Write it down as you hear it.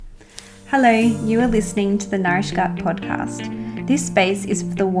Hello, you are listening to the Nourish Gut podcast. This space is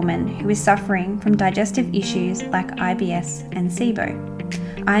for the woman who is suffering from digestive issues like IBS and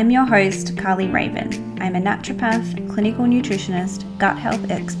SIBO. I am your host, Carly Raven. I am a naturopath, clinical nutritionist, gut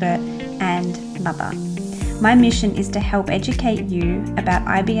health expert, and mother. My mission is to help educate you about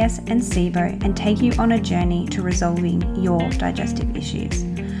IBS and SIBO and take you on a journey to resolving your digestive issues.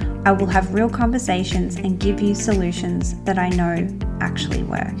 I will have real conversations and give you solutions that I know actually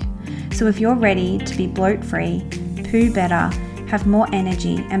work. So if you're ready to be bloat-free, poo better, have more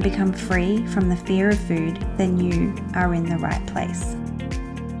energy, and become free from the fear of food, then you are in the right place.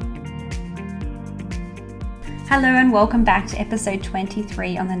 Hello and welcome back to episode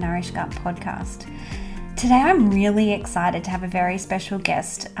 23 on the Nourish Gut podcast. Today I'm really excited to have a very special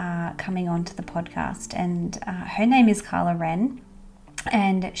guest coming onto the podcast, and her name is Carla Wren.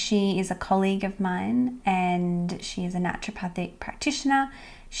 And she is a colleague of mine, and she is a naturopathic practitioner.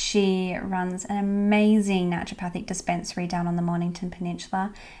 She runs an amazing naturopathic dispensary down on the Mornington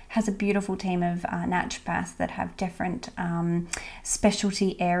Peninsula, has a beautiful team of naturopaths that have different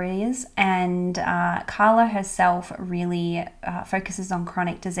specialty areas, and Carla herself really focuses on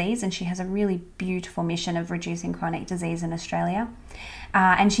chronic disease, and she has a really beautiful mission of reducing chronic disease in Australia.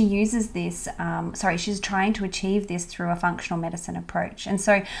 And she uses this, she's trying to achieve this through a functional medicine approach. And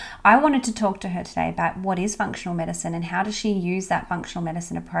so I wanted to talk to her today about what is functional medicine and how does she use that functional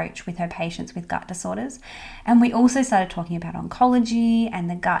medicine approach with her patients with gut disorders. And we also started talking about oncology and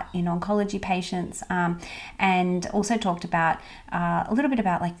the gut in oncology patients, and also talked about a little bit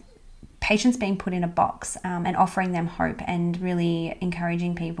about like patients being put in a box and offering them hope, and really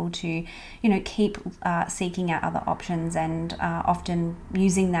encouraging people to, keep seeking out other options, and often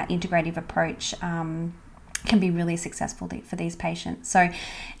using that integrative approach can be really successful for these patients. So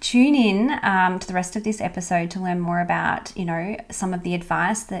tune in to the rest of this episode to learn more about, some of the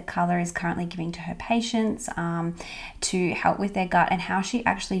advice that Carla is currently giving to her patients to help with their gut, and how she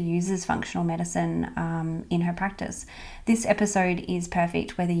actually uses functional medicine in her practice. This episode is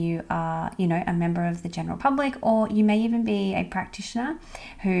perfect whether you are, a member of the general public, or you may even be a practitioner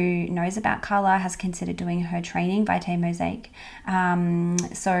who knows about Carla, has considered doing her training, Vitae Mosaic.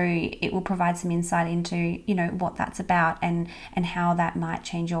 So it will provide some insight into, what that's about, and how that might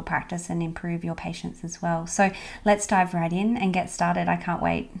change your practice and improve your patients as well. So let's dive right in and get started. I can't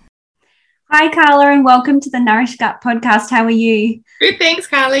wait. Hi, Carla, and welcome to the Nourish Gut podcast. How are you? Good, thanks,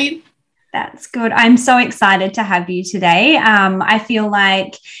 Carly. That's good. I'm so excited to have you today. I feel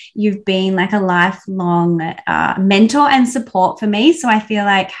like you've been like a lifelong mentor and support for me. So I feel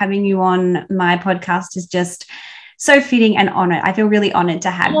like having you on my podcast is just so fitting and honored. I feel really honored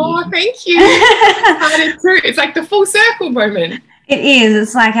to have you. Oh, thank you. It's like the full circle moment. It is.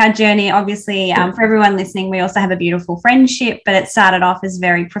 It's like our journey. Obviously, for everyone listening, we also have a beautiful friendship, but it started off as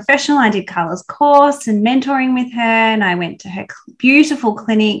very professional. I did Carla's course and mentoring with her, and I went to her beautiful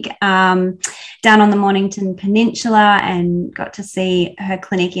clinic down on the Mornington Peninsula and got to see her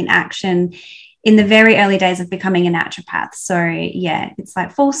clinic in action in the very early days of becoming a naturopath. So yeah, it's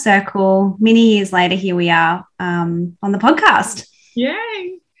like full circle. Many years later, here we are on the podcast.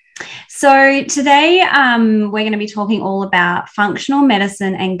 Yay. So today we're going to be talking all about functional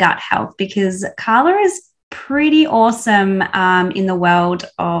medicine and gut health, because Carla is pretty awesome in the world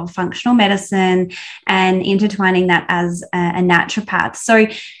of functional medicine and intertwining that as a naturopath. So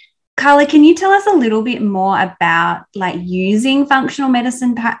Carla, can you tell us a little bit more about like using functional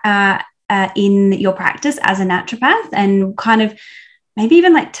medicine in your practice as a naturopath, and kind of maybe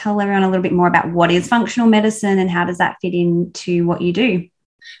even like tell everyone a little bit more about what is functional medicine and how does that fit into what you do?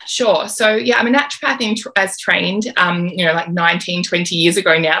 Sure. So, yeah, I'm a naturopath as trained, like 19, 20 years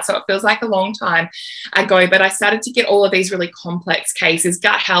ago now. So it feels like a long time ago. But I started to get all of these really complex cases,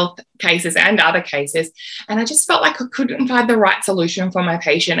 gut health cases and other cases. And I just felt like I couldn't find the right solution for my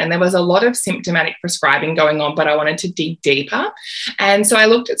patient. And there was a lot of symptomatic prescribing going on, but I wanted to dig deeper. And so I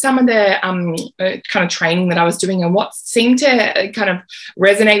looked at some of the kind of training that I was doing, and what seemed to kind of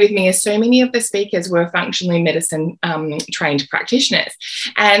resonate with me is so many of the speakers were functionally medicine trained practitioners.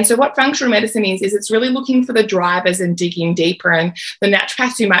 And so what functional medicine is it's really looking for the drivers and digging deeper. And the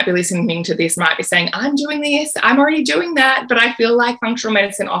naturopaths who might be listening to this might be saying, I'm doing this, I'm already doing that. But I feel like functional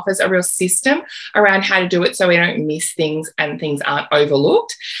medicine offers a real system around how to do it so we don't miss things and things aren't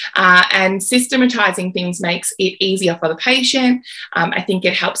overlooked. And systematizing things makes it easier for the patient. I think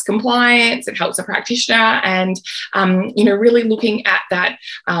it helps compliance, it helps a practitioner, and, really looking at that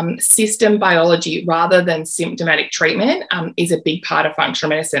system biology rather than symptomatic treatment is a big part of functional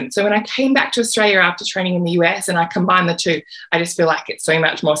medicine. So when I came back to Australia after training in the US and I combined the two, I just feel like it's so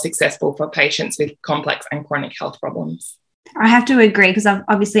much more successful for patients with complex and chronic health problems. I have to agree, because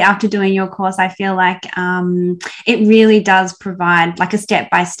obviously after doing your course, I feel like it really does provide like a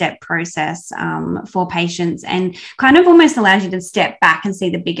step-by-step process for patients, and kind of almost allows you to step back and see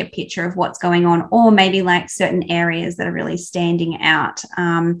the bigger picture of what's going on, or maybe like certain areas that are really standing out,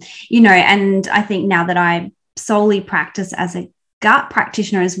 and I think now that I solely practice as a gut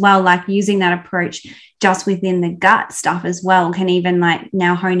practitioner as well, like using that approach just within the gut stuff as well, can even like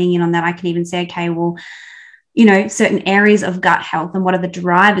now honing in on that, I can even say, okay, well, certain areas of gut health and what are the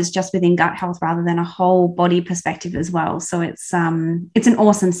drivers just within gut health rather than a whole body perspective as well. So it's an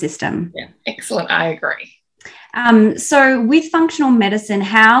awesome system. Yeah, excellent. I agree. So with functional medicine,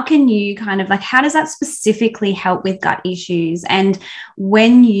 how can you how does that specifically help with gut issues? And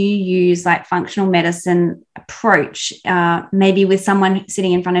when you use like functional medicine approach, maybe with someone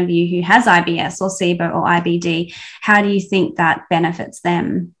sitting in front of you who has IBS or SIBO or IBD, how do you think that benefits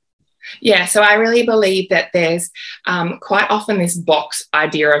them? Yeah, so I really believe that there's quite often this box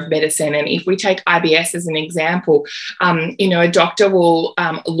idea of medicine. And if we take IBS as an example, a doctor will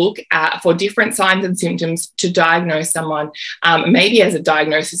look for different signs and symptoms to diagnose someone, maybe as a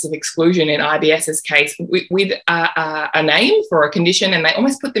diagnosis of exclusion in IBS's case, with a name for a condition, and they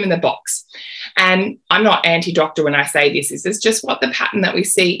almost put them in the box. And I'm not anti-doctor when I say this. This is just what the pattern that we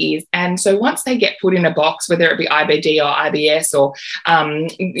see is. And so once they get put in a box, whether it be IBD or IBS or,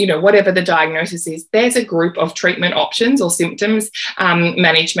 whatever the diagnosis is, there's a group of treatment options or symptoms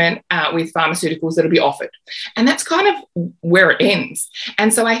management with pharmaceuticals that will be offered. And that's kind of where it ends.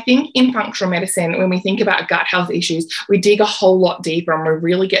 And so I think in functional medicine, when we think about gut health issues, we dig a whole lot deeper, and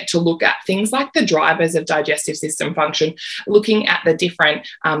we really get to look at things like the drivers of digestive system function, looking at the different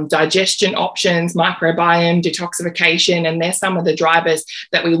digestion options, microbiome, detoxification, and there's some of the drivers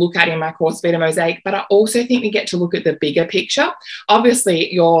that we look at in my course, Vita Mosaic. But I also think we get to look at the bigger picture.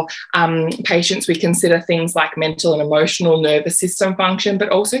 Obviously, your patients, we consider things like mental and emotional nervous system function, but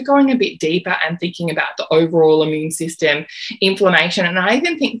also going a bit deeper and thinking about the overall immune system, inflammation, and I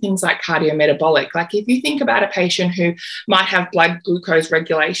even think things like cardiometabolic. Like if you think about a patient who might have blood glucose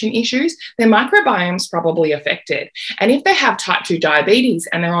regulation issues, their microbiome's probably affected. And if they have type 2 diabetes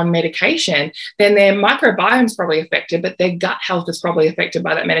and they're on medication, then their microbiome's probably affected, but their gut health is probably affected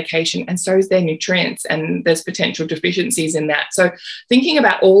by that medication, and so is their nutrients, and there's potential deficiencies in that. So thinking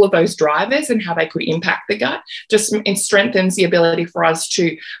about all of those drivers and how they could impact the gut just strengthens the ability for us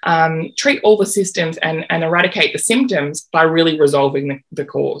to treat all the systems and eradicate the symptoms by really resolving the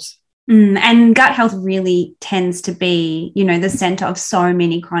cause. And gut health really tends to be, the center of so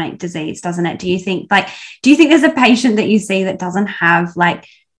many chronic disease, doesn't it? Do you think there's a patient that you see that doesn't have like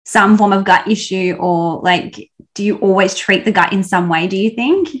some form of gut issue, or like, do you always treat the gut in some way, do you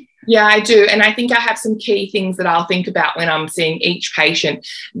think? Yeah, I do. And I think I have some key things that I'll think about when I'm seeing each patient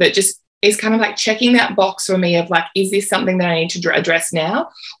that just is kind of like checking that box for me of like, is this something that I need to address now?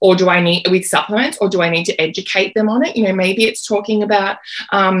 Or do I need with supplements, or do I need to educate them on it? Maybe it's talking about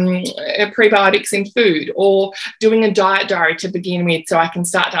prebiotics in food, or doing a diet diary to begin with, so I can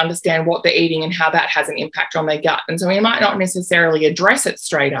start to understand what they're eating and how that has an impact on their gut. And so we might not necessarily address it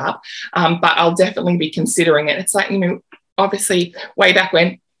straight up, but I'll definitely be considering it. It's like, obviously way back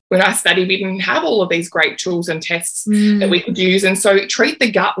when I studied, we didn't have all of these great tools and tests that we could use. And so treat the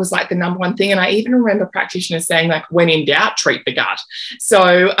gut was like the number one thing. And I even remember practitioners saying, like, when in doubt, treat the gut.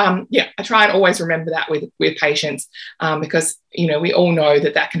 So, I try and always remember that with patients because, we all know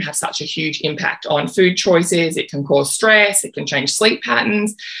that can have such a huge impact on food choices. It can cause stress. It can change sleep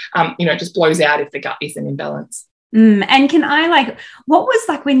patterns. It just blows out if the gut is in imbalance. And can I what was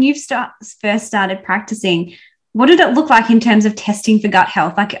like when you first started practicing? What did it look like in terms of testing for gut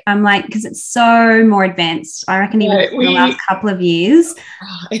health? Because it's so more advanced, I reckon, even in the last couple of years.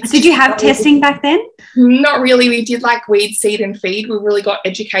 Did you have testing back then? Not really. We did like weed, seed and feed. We really got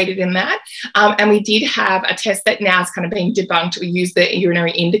educated in that. And we did have a test that now is kind of being debunked. We use the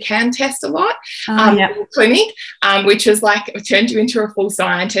urinary Indican test a lot in the clinic, which is like, it turned you into a full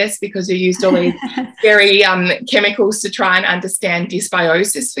scientist because you used all these very chemicals to try and understand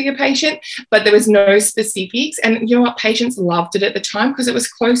dysbiosis for your patient, but there was no specifics. And you know what? Patients loved it at the time because it was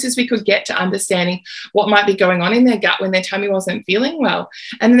close as we could get to understanding what might be going on in their gut when their tummy wasn't feeling well.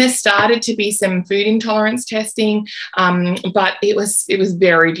 And there started to be some food intolerance testing, but it was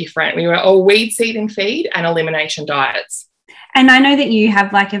very different. We were all weed, seed and feed and elimination diets. And I know that you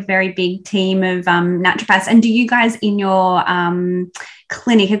have like a very big team of naturopaths. And do you guys in your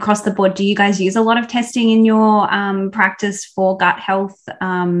clinic across the board, do you guys use a lot of testing in your practice for gut health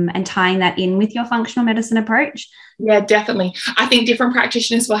and tying that in with your functional medicine approach? Yeah, definitely. I think different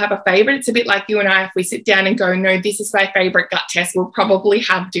practitioners will have a favorite. It's a bit like you and I, if we sit down and go, no, this is my favorite gut test, we'll probably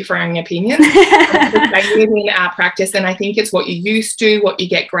have differing opinions. Within our practice, and I think it's what you used to, what you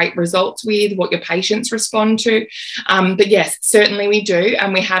get great results with, what your patients respond to. But yes, certainly we do,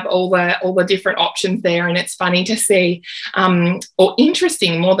 and we have all the different options there. And it's funny to see, or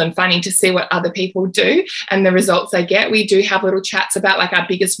interesting more than funny, to see what other people do and the results they get. We do have little chats about like our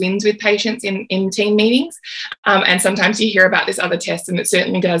biggest wins with patients in team meetings. And sometimes you hear about this other test and it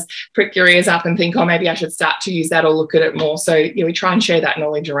certainly does prick your ears up and think, oh, maybe I should start to use that or look at it more. So yeah, we try and share that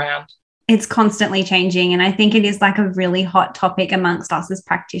knowledge around. It's constantly changing. And I think it is like a really hot topic amongst us as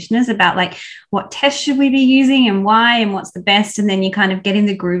practitioners about like what tests should we be using and why and what's the best. And then you kind of get in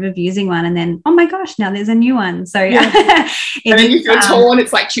the groove of using one and then, oh my gosh, now there's a new one. So yeah. And then you feel torn.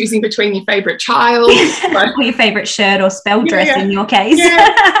 It's like choosing between your favorite child or your favorite shirt or spell dress in your case.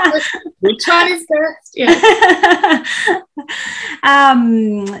 Yeah. Which one is best? Yeah.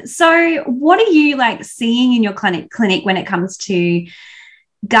 So what are you like seeing in your clinic when it comes to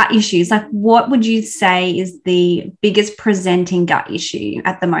gut issues? Like, what would you say is the biggest presenting gut issue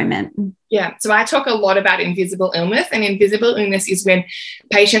at the moment? Yeah, so I talk a lot about invisible illness, and invisible illness is when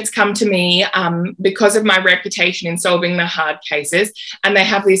patients come to me because of my reputation in solving the hard cases, and they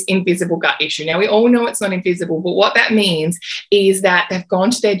have this invisible gut issue. Now, we all know it's not invisible, but what that means is that they've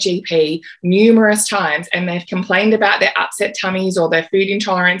gone to their GP numerous times and they've complained about their upset tummies or their food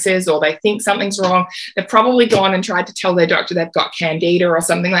intolerances, or they think something's wrong. They've probably gone and tried to tell their doctor they've got candida or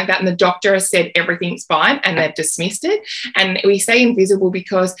something like that, and the doctor has said everything's fine and they've dismissed it. And we say invisible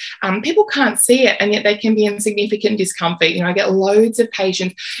because people can't see it, and yet they can be in significant discomfort. You know, I get loads of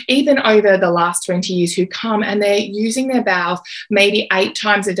patients, even over the last 20 years, who come and they're using their bowels maybe 8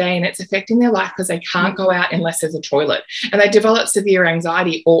 times a day, and it's affecting their life because they can't go out unless there's a toilet. And they develop severe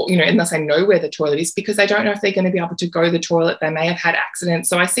anxiety, or, you know, unless they know where the toilet is, because they don't know if they're going to be able to go to the toilet. They may have had accidents.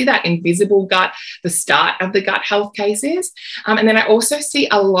 So I see that invisible gut, the start of the gut health cases. And then I also see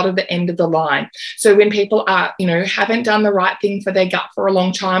a lot of the end of the line. So when people are, you know, haven't done the right thing for their gut for a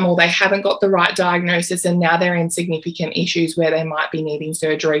long time, or they haven't got the right diagnosis and now they're in significant issues where they might be needing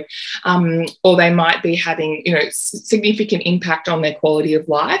surgery, or they might be having, you know, significant impact on their quality of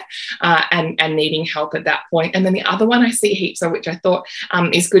life and needing help at that point. And then the other one I see heaps of, which I thought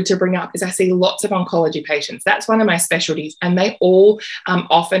is good to bring up, is I see lots of oncology patients. That's one of my specialties, and they all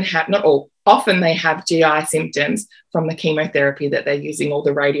often have, not all, often they have GI symptoms from the chemotherapy that they're using or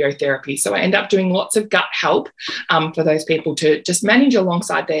the radiotherapy. So I end up doing lots of gut help for those people to just manage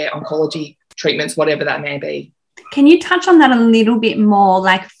alongside their oncology treatments, whatever that may be. Can you touch on that a little bit more,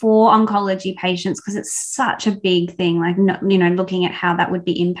 like for oncology patients, because it's such a big thing, like, you know, looking at how that would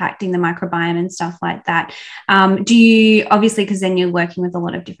be impacting the microbiome and stuff like that. Do you, obviously, because then you're working with a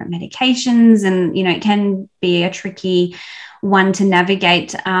lot of different medications and, you know, it can be a tricky one to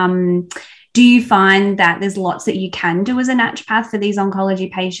navigate. Do you find that there's lots that you can do as a naturopath for these oncology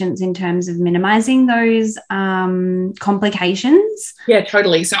patients in terms of minimizing those complications? Yeah,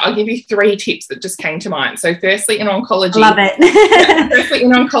 totally. So I'll give you 3 tips that just came to mind. So firstly, in oncology, love it. Firstly,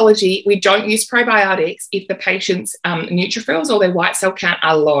 in oncology, we don't use probiotics if the patient's neutrophils or their white cell count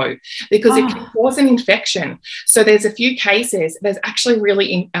are low, because it can cause an infection. So there's a few cases. There's actually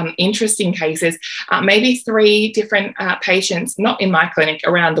really interesting cases. Maybe 3 different patients, not in my clinic,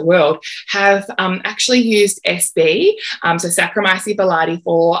 around the world, have actually used SB, so Saccharomyces boulardii,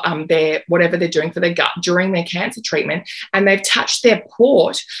 for their whatever they're doing for their gut during their cancer treatment, and they've touched their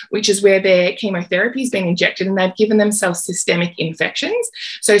port, which is where their chemotherapy has been injected, and they've given themselves systemic infections.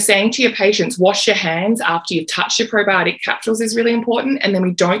 So saying to your patients, wash your hands after you've touched your probiotic capsules is really important, and then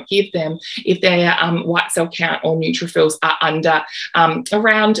we don't give them if their white cell count or neutrophils are under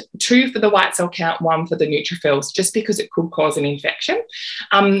around 2 for the white cell count, 1 for the neutrophils, just because it could cause an infection.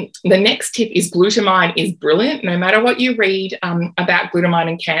 The next tip is glutamine is brilliant. No matter what you read about glutamine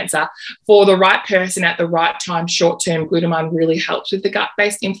and cancer, for the right person at the right time, short-term, glutamine really helps with the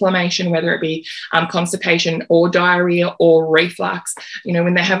gut-based inflammation, whether it be constipation or diarrhea or reflux. You know,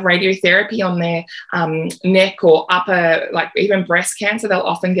 when they have radiotherapy on their neck or upper, like even breast cancer, they'll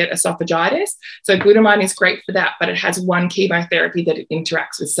often get esophagitis. So glutamine is great for that, but it has 1 chemotherapy that it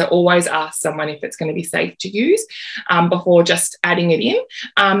interacts with. So always ask someone if it's going to be safe to use before just adding it in.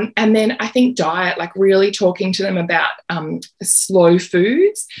 And then I think diet, like really talking to them about slow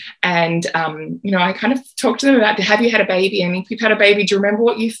foods. And, I kind of talk to them about, have you had a baby? And if you've had a baby, do you remember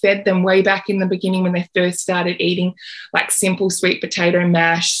what you fed them way back in the beginning when they first started eating like simple sweet potato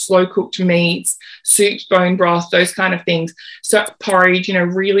mash, slow cooked meats, soups, bone broth, those kind of things. So porridge,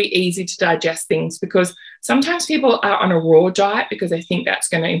 really easy to digest things, because sometimes people are on a raw diet because they think that's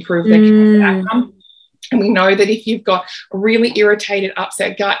going to improve their outcome. And we know that if you've got a really irritated,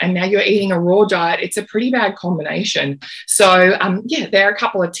 upset gut and now you're eating a raw diet, it's a pretty bad combination. So, there are a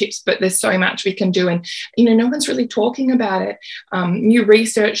couple of tips, but there's so much we can do. And, no one's really talking about it. New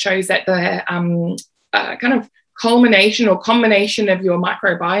research shows that the kind of culmination or combination of your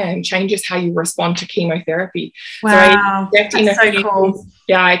microbiome changes how you respond to chemotherapy. Wow, so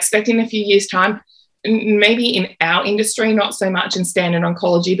I expect in a few years' time, maybe in our industry, not so much in standard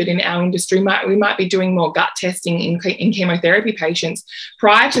oncology, but in our industry, we might be doing more gut testing in chemotherapy patients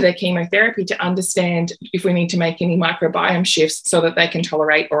prior to their chemotherapy to understand if we need to make any microbiome shifts so that they can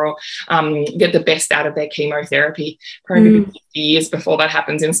tolerate or get the best out of their chemotherapy. Probably 50 years before that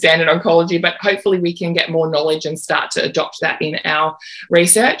happens in standard oncology, but hopefully we can get more knowledge and start to adopt that in our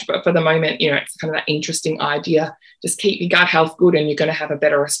research. But for the moment, it's kind of that interesting idea. Just keep your gut health good and you're going to have a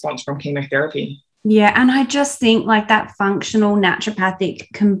better response from chemotherapy. Yeah, and I just think like that functional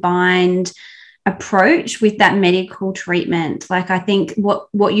naturopathic combined approach with that medical treatment, like I think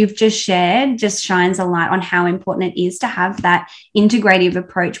what you've just shared just shines a light on how important it is to have that integrative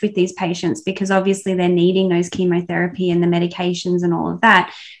approach with these patients, because obviously they're needing those chemotherapy and the medications and all of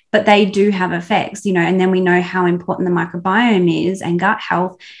that, but they do have effects, and then we know how important the microbiome is and gut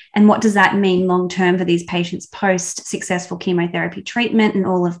health. And what does that mean long term for these patients post successful chemotherapy treatment and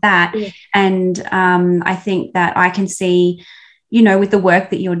all of that? Yeah. And I think that I can see, with the work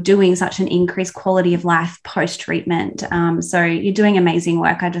that you're doing, such an increased quality of life post-treatment. So you're doing amazing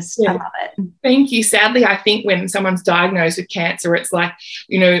work. I love it. Thank you. Sadly, I think when someone's diagnosed with cancer, it's like,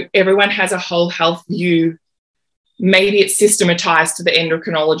 everyone has a whole health view. Maybe it's systematized to the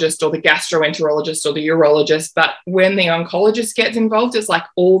endocrinologist or the gastroenterologist or the urologist, but when the oncologist gets involved, it's like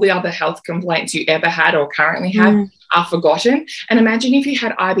all the other health complaints you ever had or currently have are forgotten. And imagine if you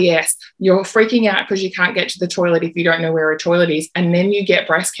had IBS, you're freaking out because you can't get to the toilet if you don't know where a toilet is, and then you get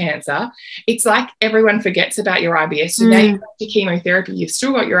breast cancer. It's like everyone forgets about your IBS. So now you go to chemotherapy, you've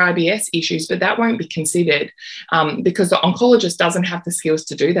still got your IBS issues, but that won't be considered because the oncologist doesn't have the skills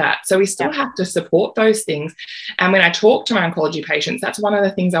to do that. So we still have to support those things. And when I talk to my oncology patients, that's one of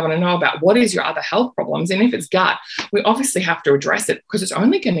the things I want to know about. What is your other health problems? And if it's gut, we obviously have to address it because it's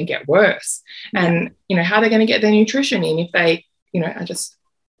only going to get worse. And, how they're going to get their nutrition in if they, are just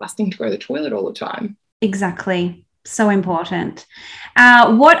lusting to go to the toilet all the time. Exactly. So important.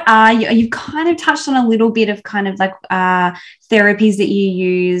 What are you've kind of touched on a little bit of kind of like therapies that you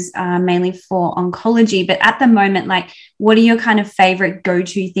use mainly for oncology, but at the moment, like what are your kind of favorite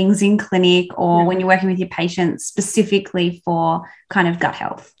go-to things in clinic or when you're working with your patients specifically for kind of gut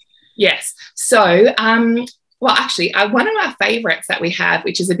health? Yes. So, well, actually, one of our favourites that we have,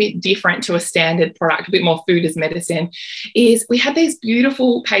 which is a bit different to a standard product, a bit more food as medicine, is we had these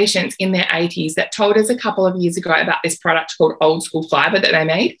beautiful patients in their 80s that told us a couple of years ago about this product called Old School Fibre that they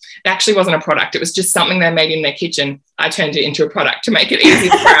made. It actually wasn't a product. It was just something they made in their kitchen. I turned it into a product to make it easier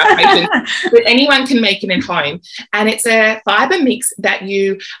for our patients. But anyone can make it at home. And it's a fibre mix that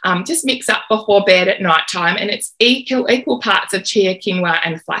you just mix up before bed at night time. And it's equal parts of chia, quinoa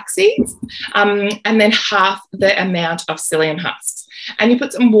and flax seeds. And then half the amount of psyllium husks. And you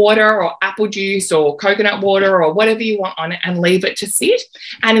put some water or apple juice or coconut water or whatever you want on it and leave it to sit.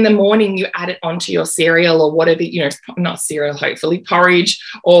 And in the morning, you add it onto your cereal or whatever, not cereal, hopefully, porridge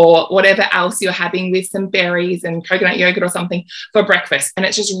or whatever else you're having with some berries and coconut yogurt or something for breakfast. And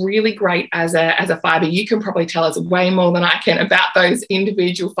it's just really great as a fibre. You can probably tell us way more than I can about those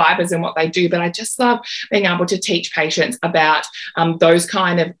individual fibres and what they do. But I just love being able to teach patients about those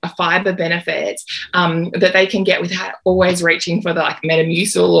kind of fibre benefits that they can get without always reaching for the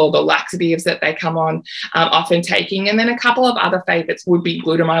Metamucil or the laxatives that they come on often taking. And then a couple of other favorites would be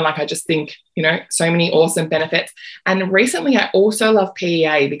glutamine. Like I just think, so many awesome benefits. And recently I also love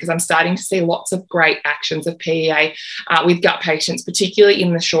PEA because I'm starting to see lots of great actions of PEA with gut patients, particularly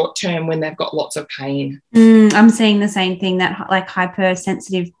in the short term when they've got lots of pain. I'm seeing the same thing, that like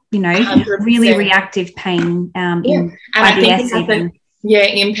hypersensitive, 100%. Really reactive pain in IBS even.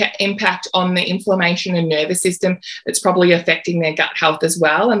 Impact on the inflammation and nervous system that's probably affecting their gut health as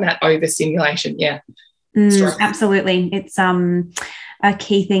well, and that overstimulation. Absolutely. It's a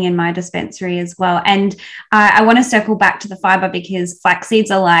key thing in my dispensary as well. And I want to circle back to the fibre because flax seeds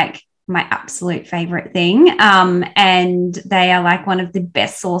are like my absolute favorite thing. And they are like one of the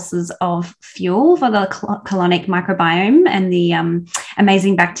best sources of fuel for the colonic microbiome and the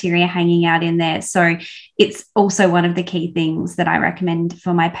amazing bacteria hanging out in there. So it's also one of the key things that I recommend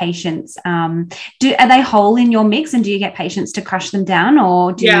for my patients. Are they whole in your mix, and do you get patients to crush them down,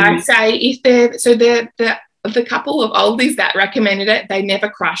 or I'd say if the couple of oldies that recommended it, they never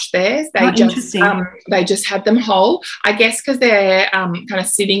crushed theirs. They just had them whole. I guess because they're kind of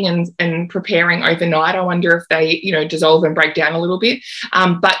sitting and preparing overnight. I wonder if they, dissolve and break down a little bit.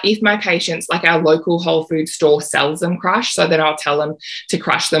 But if my patients, like our local Whole Food store sells them crushed, so then I'll tell them to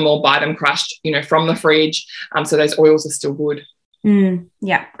crush them or buy them crushed, from the fridge. So those oils are still good.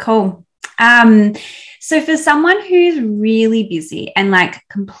 Yeah, cool. So for someone who's really busy and like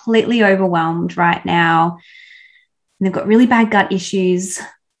completely overwhelmed right now, and they've got really bad gut issues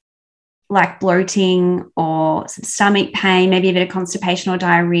like bloating or some stomach pain, maybe a bit of constipation or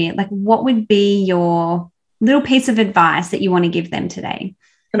diarrhea, like what would be your little piece of advice that you want to give them today?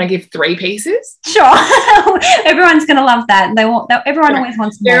 Can I give 3 pieces? Sure. Everyone's going to love that. Everyone always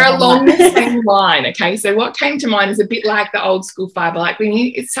wants more. They're along the same line, okay? So what came to mind is a bit like the old school fibre. Like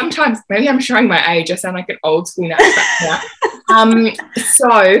sometimes, maybe I'm showing my age, I sound like an old school now.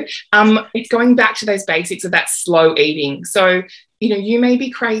 It's going back to those basics of that slow eating. So, you may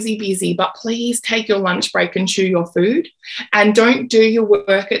be crazy busy, but please take your lunch break and chew your food, and don't do your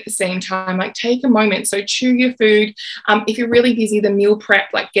work at the same time. Like, take a moment. So chew your food. If you're really busy, the meal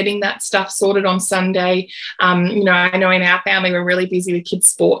prep, like getting that stuff sorted on Sunday. I know in our family, we're really busy with kids'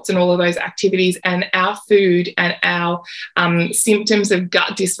 sports and all of those activities, and our food and our symptoms of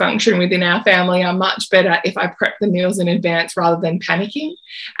gut dysfunction within our family are much better if I prep the meals in advance rather than panicking.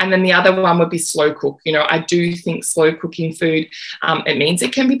 And then the other one would be slow cook. I do think slow cooking food, it means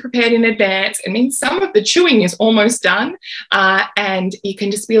it can be prepared in advance. It means some of the chewing is almost done, and you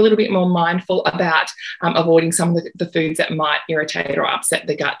can just be a little bit more mindful about avoiding some of the foods that might irritate or upset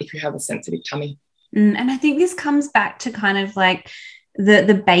the gut if you have a sensitive tummy. And I think this comes back to kind of like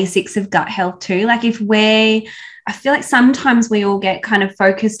the basics of gut health too. Like I feel like sometimes we all get kind of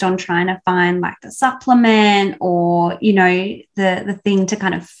focused on trying to find like the supplement or, the thing to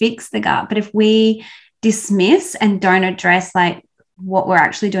kind of fix the gut. But if we dismiss and don't address like what we're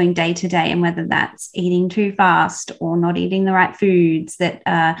actually doing day to day, and whether that's eating too fast or not eating the right foods that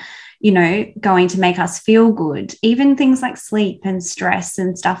are, going to make us feel good, even things like sleep and stress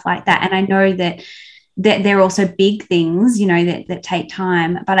and stuff like that. And I know that they're also big things, that take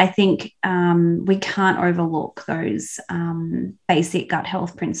time. But I think we can't overlook those basic gut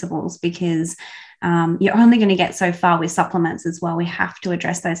health principles, because you're only going to get so far with supplements as well. We have to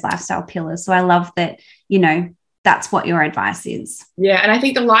address those lifestyle pillars. So I love that, that's what your advice is. Yeah, and I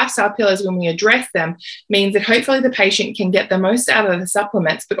think the lifestyle pillars, when we address them, means that hopefully the patient can get the most out of the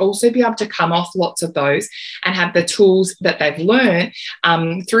supplements, but also be able to come off lots of those and have the tools that they've learned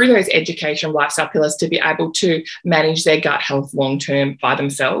through those education lifestyle pillars to be able to manage their gut health long-term by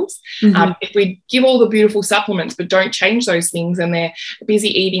themselves. If we give all the beautiful supplements but don't change those things, and they're busy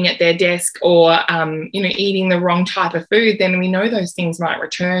eating at their desk or, eating the wrong type of food, then we know those things might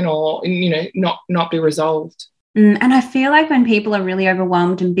return or, not be resolved. And I feel like when people are really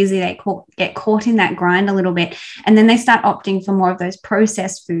overwhelmed and busy, they get caught in that grind a little bit, and then they start opting for more of those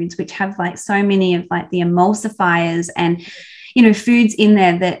processed foods, which have like so many of like the emulsifiers and, foods in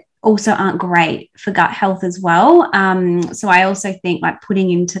there that also aren't great for gut health as well. So I also think like putting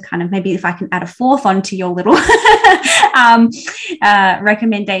into kind of, maybe if I can add a fourth onto your little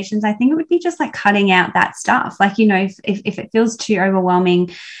recommendations, I think it would be just like cutting out that stuff. Like, if it feels too overwhelming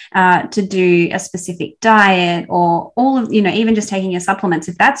to do a specific diet, or all of, even just taking your supplements,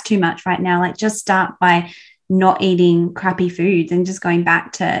 if that's too much right now, like just start by not eating crappy foods and just going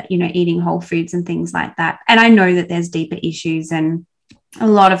back to, eating whole foods and things like that. And I know that there's deeper issues, and a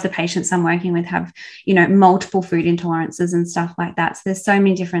lot of the patients I'm working with have, multiple food intolerances and stuff like that. So there's so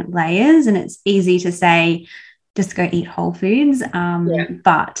many different layers, and it's easy to say, just go eat whole foods.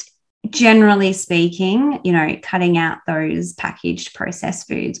 But generally speaking, cutting out those packaged processed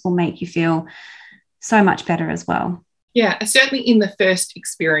foods will make you feel so much better as well. Yeah, certainly in the first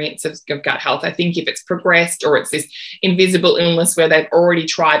experience of gut health. I think if it's progressed or it's this invisible illness where they've already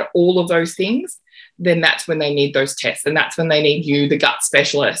tried all of those things, then that's when they need those tests, and that's when they need you, the gut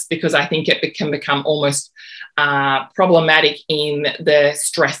specialist, because I think it can become almost problematic in the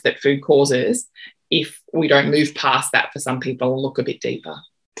stress that food causes if we don't move past that for some people and look a bit deeper.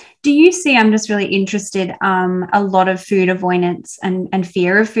 Do you see, I'm just really interested, a lot of food avoidance and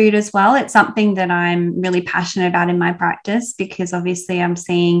fear of food as well? It's something that I'm really passionate about in my practice, because obviously I'm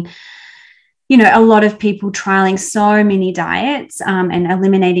seeing a lot of people trialing so many diets and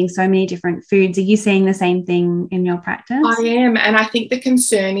eliminating so many different foods. Are you seeing the same thing in your practice? I am. And I think the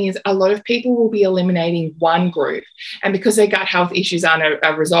concern is a lot of people will be eliminating one group. And because their gut health issues aren't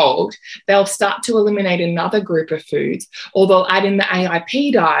resolved, they'll start to eliminate another group of foods, or they'll add in the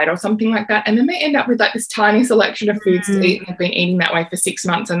AIP diet or something like that. And then they end up with like this tiny selection of foods to eat, and they've been eating that way for 6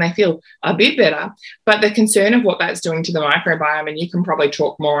 months and they feel a bit better. But the concern of what that's doing to the microbiome, and you can probably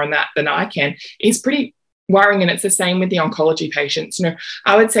talk more on that than I can, is pretty worrying. And it's the same with the oncology patients.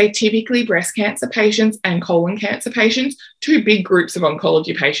 I would say typically breast cancer patients and colon cancer patients, two big groups of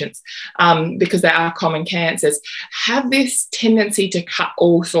oncology patients, because they are common cancers, have this tendency to cut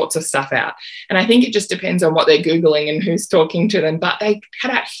all sorts of stuff out. And I think it just depends on what they're Googling and who's talking to them, but they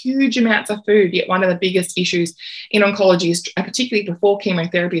cut out huge amounts of food. Yet one of the biggest issues in oncology is, particularly before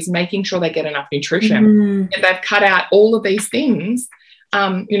chemotherapy, is making sure they get enough nutrition. And they've cut out all of these things.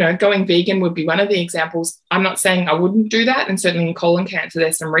 Going vegan would be one of the examples. I'm not saying I wouldn't do that. And certainly in colon cancer,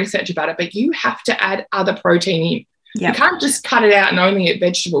 there's some research about it, but you have to add other protein in. Yep. You can't just cut it out and only eat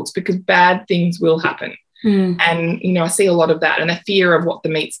vegetables, because bad things will happen. And, I see a lot of that, and the fear of what the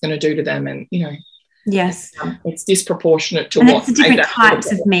meat's going to do to them. And, yes, it's disproportionate to and what. It's the different types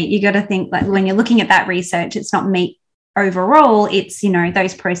of meat. You got to think, like, when you're looking at that research, it's not meat overall, it's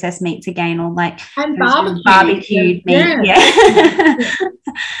those processed meats again, or like and barbecued meat. Yeah.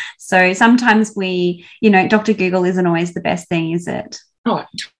 So sometimes Dr. Google isn't always the best thing, is it? Oh,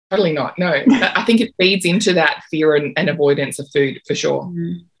 totally not. No. I think it feeds into that fear and avoidance of food for sure.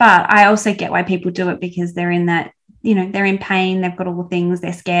 But I also get why people do it, because they're in that, they're in pain, they've got all the things,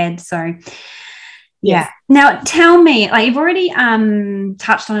 they're scared. So yeah. Now tell me, like, you've already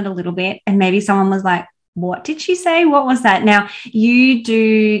touched on it a little bit, and maybe someone was like, what did she say? What was that? Now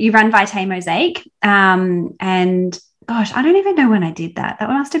you run Vitae Mosaic, and gosh, I don't even know when I did that. That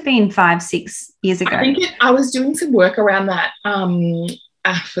must have been 5-6 years ago. I think I was doing some work around that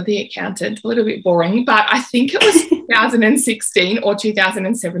for the accountant, a little bit boring, but I think it was 2016 or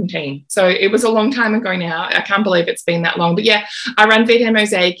 2017. So it was a long time ago now. I can't believe it's been that long. But yeah, I run Vitae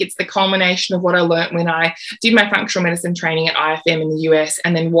Mosaic. It's the culmination of what I learned when I did my functional medicine training at IFM in the US,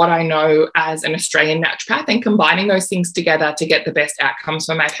 and then what I know as an Australian naturopath, and combining those things together to get the best outcomes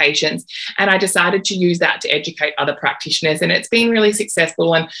for my patients. And I decided to use that to educate other practitioners, and it's been really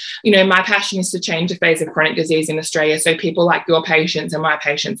successful. And, my passion is to change the face of chronic disease in Australia, so people like your patients and my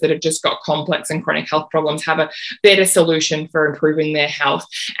patients that have just got complex and chronic health problems have a better solution for improving their health.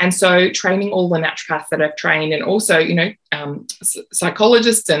 And so training all the naturopaths that I've trained, and also,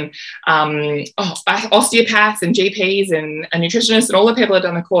 psychologists and osteopaths and GPs and nutritionists and all the people that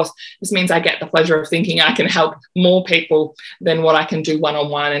have done the course, this means I get the pleasure of thinking I can help more people than what I can do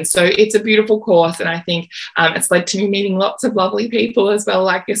one-on-one. And so it's a beautiful course, and I think it's led to me meeting lots of lovely people as well,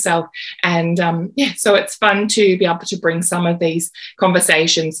 like yourself. And so it's fun to be able to bring some of these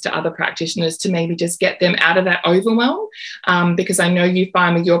conversations to other practitioners to maybe just get them out of that overwhelm, because I know you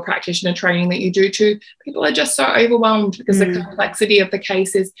find with your practitioner training that you do too, people are just so overwhelmed because the complexity of the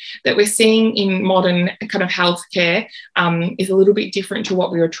cases that we're seeing in modern kind of healthcare is a little bit different to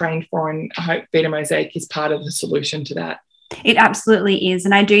what we were trained for. And I hope Vitae Mosaic is part of the solution to that. It absolutely is.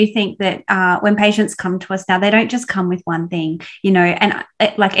 And I do think that when patients come to us now, they don't just come with one thing, and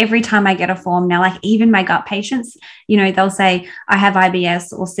like every time I get a form now, like even my gut patients, they'll say, I have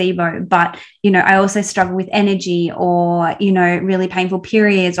IBS or SIBO, but, I also struggle with energy, or, really painful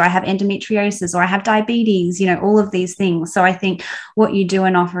periods, or I have endometriosis, or I have diabetes, all of these things. So I think what you do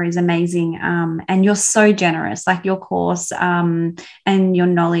and offer is amazing. And you're so generous, like your course and your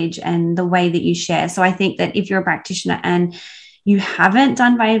knowledge and the way that you share. So I think that if you're a practitioner and you haven't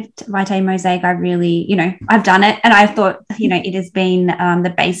done Vitae Mosaic, I really, I've done it, and I thought, it has been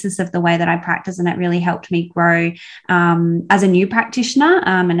the basis of the way that I practice, and it really helped me grow as a new practitioner,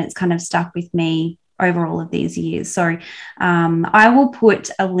 and it's kind of stuck with me over all of these years. So I will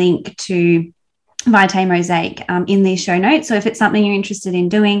put a link to Vitae Mosaic in these show notes. So if it's something you're interested in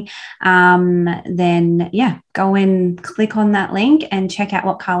doing, then go and click on that link and check out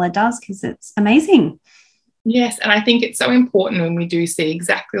what Carla does, because it's amazing. Yes, and I think it's so important when we do see,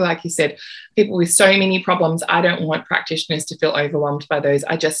 exactly like you said, people with so many problems. I don't want practitioners to feel overwhelmed by those.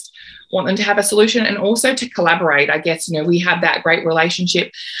 I just want them to have a solution, and also to collaborate. I guess, we have that great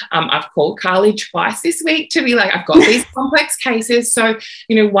relationship. I've called Carly twice this week to be like, I've got these complex cases. So,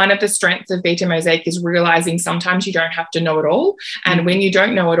 one of the strengths of Vitae Mosaic is realizing sometimes you don't have to know it all. And when you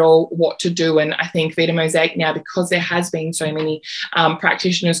don't know it all, what to do. And I think Vitae Mosaic now, because there has been so many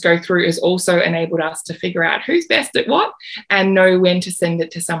practitioners go through, has also enabled us to figure out who's best at what and know when to send it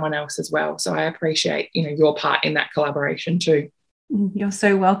to someone else as well. So I appreciate, your part in that collaboration too. You're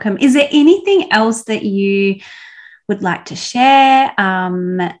so welcome. Is there anything else that you would like to share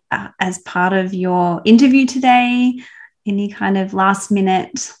as part of your interview today? Any kind of last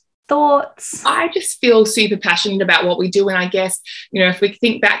minute thoughts? I just feel super passionate about what we do. And I guess, if we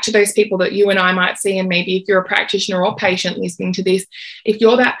think back to those people that you and I might see, and maybe if you're a practitioner or patient listening to this, if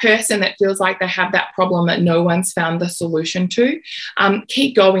you're that person that feels like they have that problem that no one's found the solution to,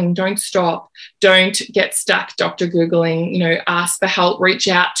 keep going. Don't stop. Don't get stuck Dr. Googling, ask for help, reach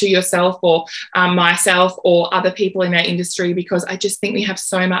out to yourself or myself or other people in our industry, because I just think we have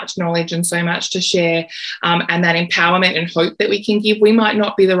so much knowledge and so much to share, and that empowerment and hope that we can give. We might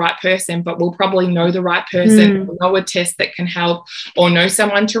not be the right person, but we'll probably know the right person, know a test that can help, or know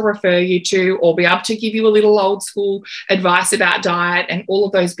someone to refer you to, or be able to give you a little old school advice about diet, and all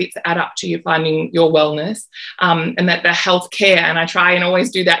of those bits add up to you finding your wellness, and that the healthcare, and I try and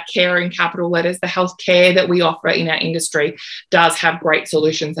always do that care in capital letters, the healthcare that we offer in our industry does have great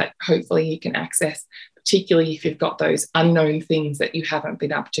solutions that hopefully you can access, particularly if you've got those unknown things that you haven't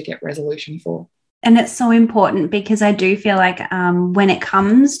been able to get resolution for. And it's so important, because I do feel like when it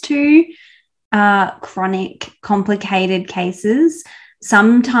comes to chronic, complicated cases,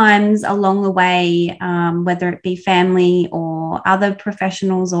 sometimes along the way, whether it be family or other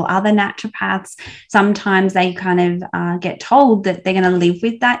professionals or other naturopaths, sometimes they kind of get told that they're going to live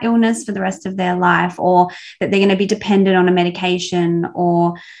with that illness for the rest of their life, or that they're going to be dependent on a medication,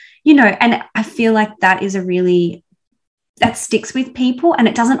 or, and I feel like that sticks with people, and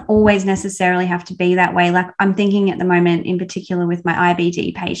it doesn't always necessarily have to be that way. Like, I'm thinking at the moment in particular with my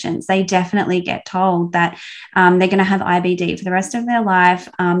IBD patients, they definitely get told that they're going to have IBD for the rest of their life.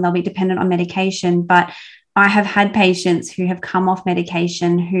 They'll be dependent on medication. But I have had patients who have come off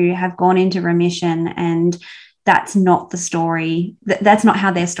medication who have gone into remission, and that's not the story. That's not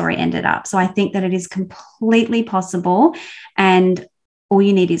how their story ended up. So I think that it is completely possible, and all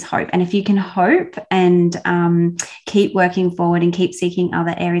you need is hope. And if you can hope and keep working forward and keep seeking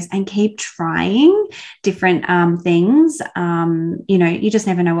other areas and keep trying different things, you just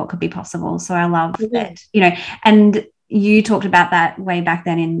never know what could be possible. So I love that, and you talked about that way back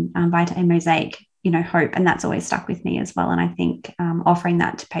then in Vita and Mosaic, hope, and that's always stuck with me as well. And I think offering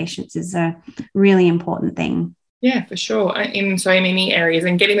that to patients is a really important thing. Yeah, for sure. In so many areas,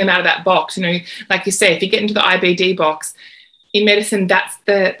 and getting them out of that box, like you say, if you get into the IBD box, in medicine, that's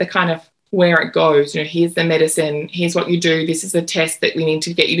the kind of where it goes. Here's the medicine, here's what you do, this is a test that we need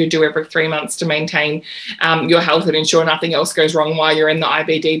to get you to do every 3 months to maintain your health and ensure nothing else goes wrong while you're in the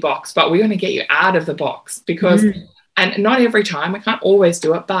IBD box. But we're going to get you out of the box, because, and not every time, we can't always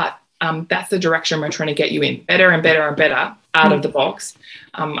do it, but that's the direction we're trying to get you in, better and better and better out of the box,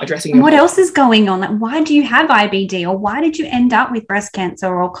 addressing what else is going on. Like, why do you have IBD, or why did you end up with breast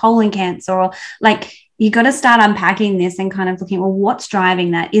cancer or colon cancer, or like, you got to start unpacking this and kind of looking, well, what's driving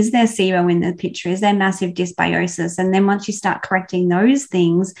that? Is there SIBO in the picture? Is there massive dysbiosis? And then once you start correcting those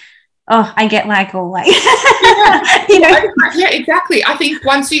things, I get Yeah, exactly. I think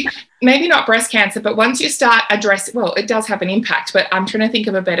once you, maybe not breast cancer, but once you start addressing, well, it does have an impact, but I'm trying to think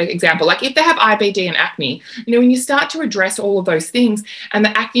of a better example. Like if they have IBD and acne, when you start to address all of those things and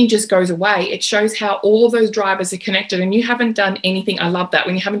the acne just goes away, it shows how all of those drivers are connected, and you haven't done anything. I love that.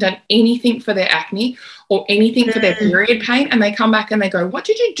 When you haven't done anything for their acne or anything for their period pain, and they come back and they go, what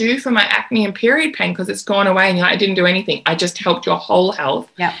did you do for my acne and period pain? Because it's gone away. And you're like, I didn't do anything. I just helped your whole health,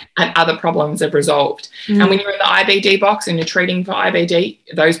 and other problems have resolved. And when you're in the IBD box and you're treating for IBD,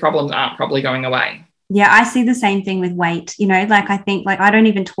 those problems aren't probably going away. Yeah, I see the same thing with weight. I think I don't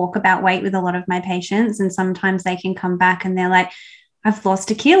even talk about weight with a lot of my patients, and sometimes they can come back and they're like, I've lost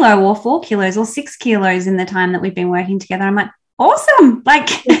 1 kilo or 4 kilos or 6 kilos in the time that we've been working together. I'm like, awesome. Like,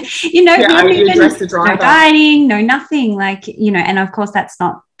 not even no dieting, no nothing, and of course that's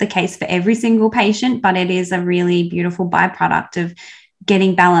not the case for every single patient, but it is a really beautiful byproduct of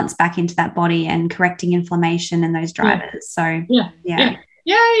getting balance back into that body and correcting inflammation and those drivers. So yeah.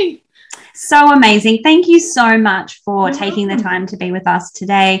 Yay. So amazing. Thank you so much for taking the time to be with us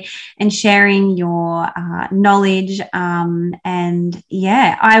today and sharing your knowledge.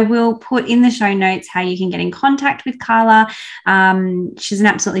 I will put in the show notes how you can get in contact with Carla. She's an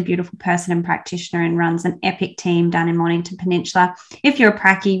absolutely beautiful person and practitioner, and runs an epic team down in Mornington Peninsula. If you're a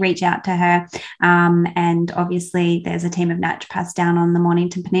pracky, reach out to her. And obviously there's a team of naturopaths down on the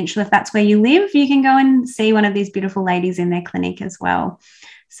Mornington Peninsula. If that's where you live, you can go and see one of these beautiful ladies in their clinic as well.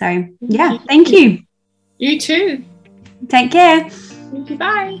 So, thank you. You too. Take care. Thank you.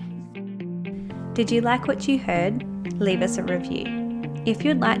 Bye. Did you like what you heard? Leave us a review. If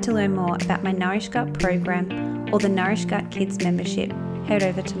you'd like to learn more about my Nourish Gut program or the Nourish Gut Kids membership, head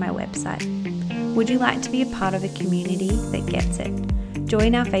over to my website. Would you like to be a part of a community that gets it?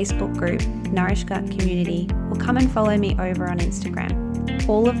 Join our Facebook group, Nourish Gut Community, or come and follow me over on Instagram.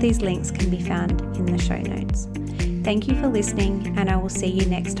 All of these links can be found in the show notes. Thank you for listening, and I will see you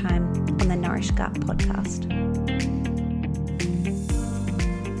next time on the Nourish Gut podcast.